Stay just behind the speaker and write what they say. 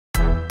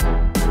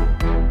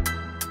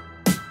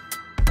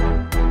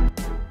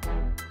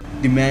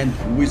The man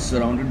who is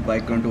surrounded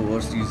by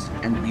controversies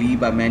and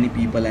believed by many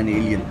people an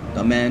alien.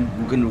 The man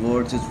who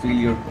converts his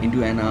failure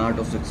into an art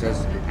of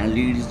success and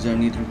leads his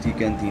journey through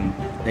thick and thin.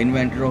 The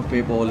inventor of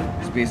PayPal,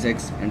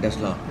 SpaceX and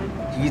Tesla.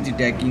 He is the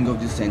tech king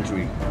of this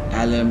century.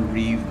 Elon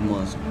Reeve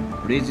Musk.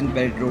 Raised in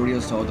Pretoria,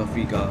 South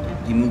Africa,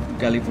 he moved to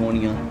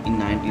California in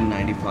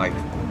 1995,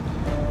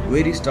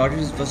 where he started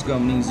his first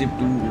company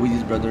Zip2 with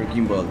his brother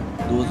Kimball.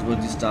 Those were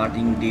the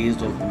starting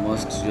days of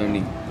Musk's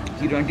journey.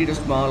 He rented a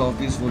small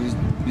office for his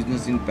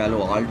business in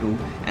Palo Alto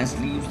and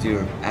sleeps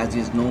there as he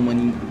has no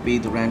money to pay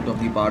the rent of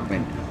the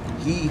apartment.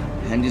 He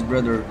and his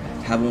brother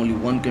have only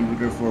one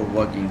computer for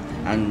working,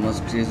 and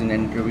Musk says in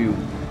an interview,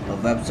 "A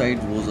website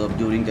was up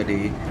during the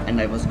day and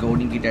I was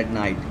coding it at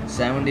night,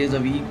 7 days a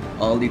week,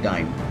 all the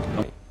time."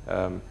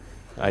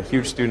 I had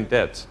huge student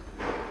debts,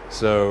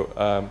 so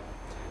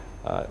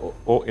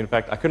in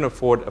fact I couldn't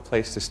afford a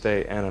place to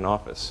stay and an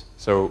office,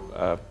 so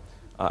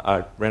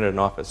I rented an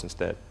office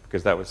instead,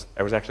 because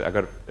I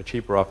got a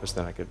cheaper office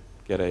than I could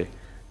get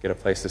a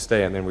place to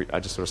stay, and then I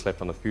just sort of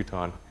slept on the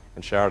futon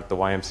and showered at the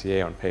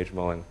YMCA on Page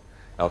Mill in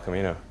El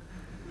Camino.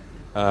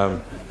 I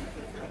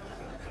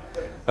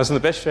was in the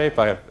best shape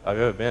I've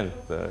ever been.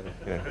 Go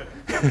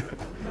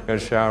to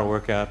shower,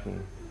 work out,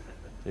 and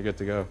you're good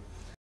to go.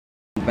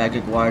 Back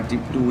acquired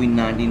Zip2 in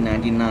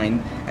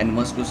 1999, and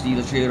Musk received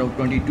a share of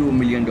 $22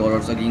 million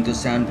against a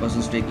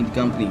 7% stake in the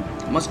company.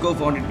 Musk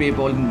co-founded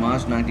PayPal in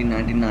March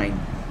 1999.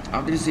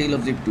 After the sale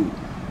of Zip2,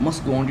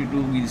 Musk wanted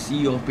to be the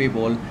CEO of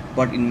PayPal,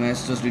 but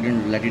investors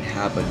didn't let it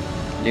happen.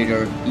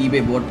 Later,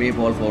 eBay bought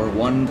PayPal for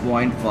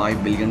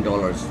 $1.5 billion.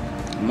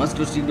 Musk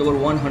received over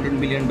 $100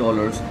 million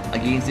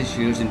against his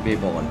shares in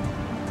PayPal.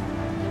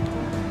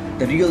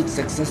 The real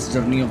success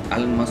journey of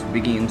Elon Musk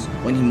begins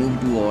when he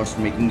moved towards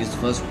making his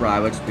first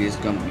private space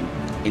company.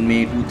 In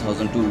May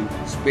 2002,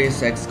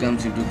 SpaceX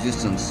comes into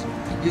existence.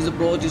 His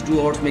approach is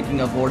towards making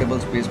affordable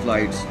space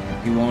flights.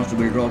 He wants to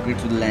build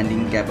rockets with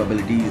landing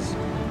capabilities.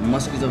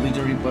 Musk is a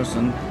visionary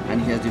person, and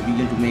he has the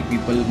vision to make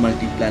people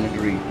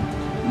multiplanetary.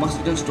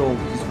 Musk didn't stop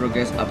his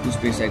progress up to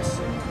SpaceX.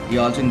 He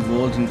also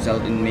involved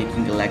himself in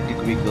making electric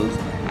vehicles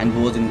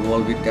and was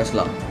involved with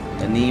Tesla.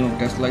 The name of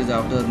Tesla is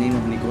after the name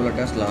of Nikola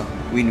Tesla,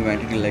 who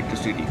invented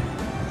electricity.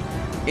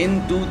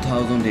 In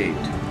 2008,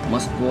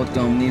 Musk both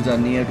companies are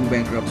near to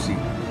bankruptcy.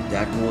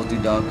 That was the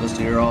darkest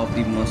era of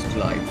the Musk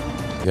life.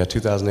 Yeah,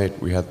 2008,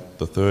 we had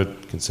the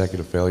third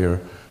consecutive failure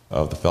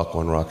of the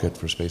Falcon 1 rocket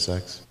for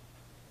SpaceX.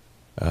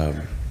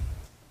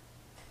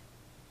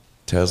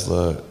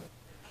 Tesla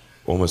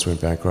almost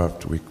went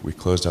bankrupt. We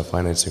closed our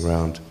financing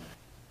round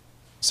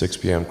 6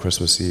 p.m.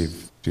 Christmas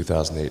Eve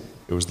 2008.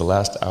 It was the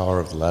last hour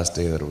of the last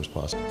day that it was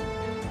possible.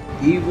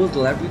 He was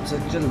left with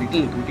such a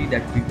little equity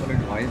that people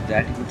advised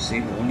that he would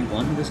save only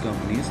one of his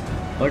companies,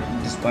 but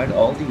despite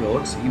all the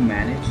odds, he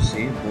managed to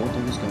save both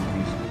of his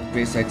companies,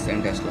 SpaceX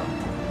and Tesla.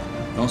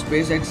 Now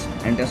SpaceX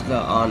and Tesla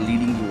are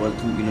leading the world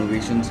through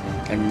innovations,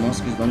 and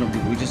Musk is one of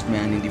the richest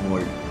men in the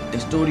world. The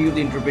story of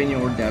the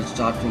entrepreneur that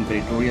starts from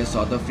Pretoria,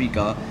 South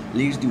Africa,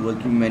 leads the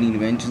world through many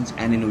inventions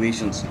and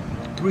innovations.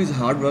 Through his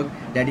hard work,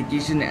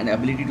 dedication and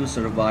ability to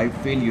survive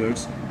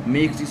failures,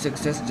 makes the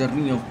success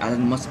journey of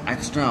Elon Musk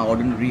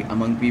extraordinary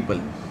among people.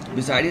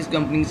 Besides his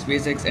companies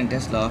SpaceX and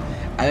Tesla,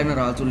 Elon are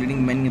also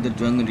leading many other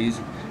journeys,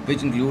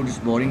 which include his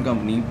boring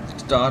company,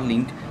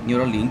 Starlink,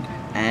 Neuralink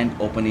and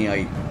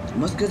OpenAI.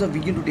 Musk has a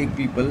vision to take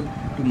people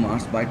to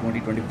Mars by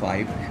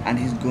 2025, and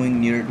he is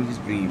going nearer to his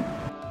dream.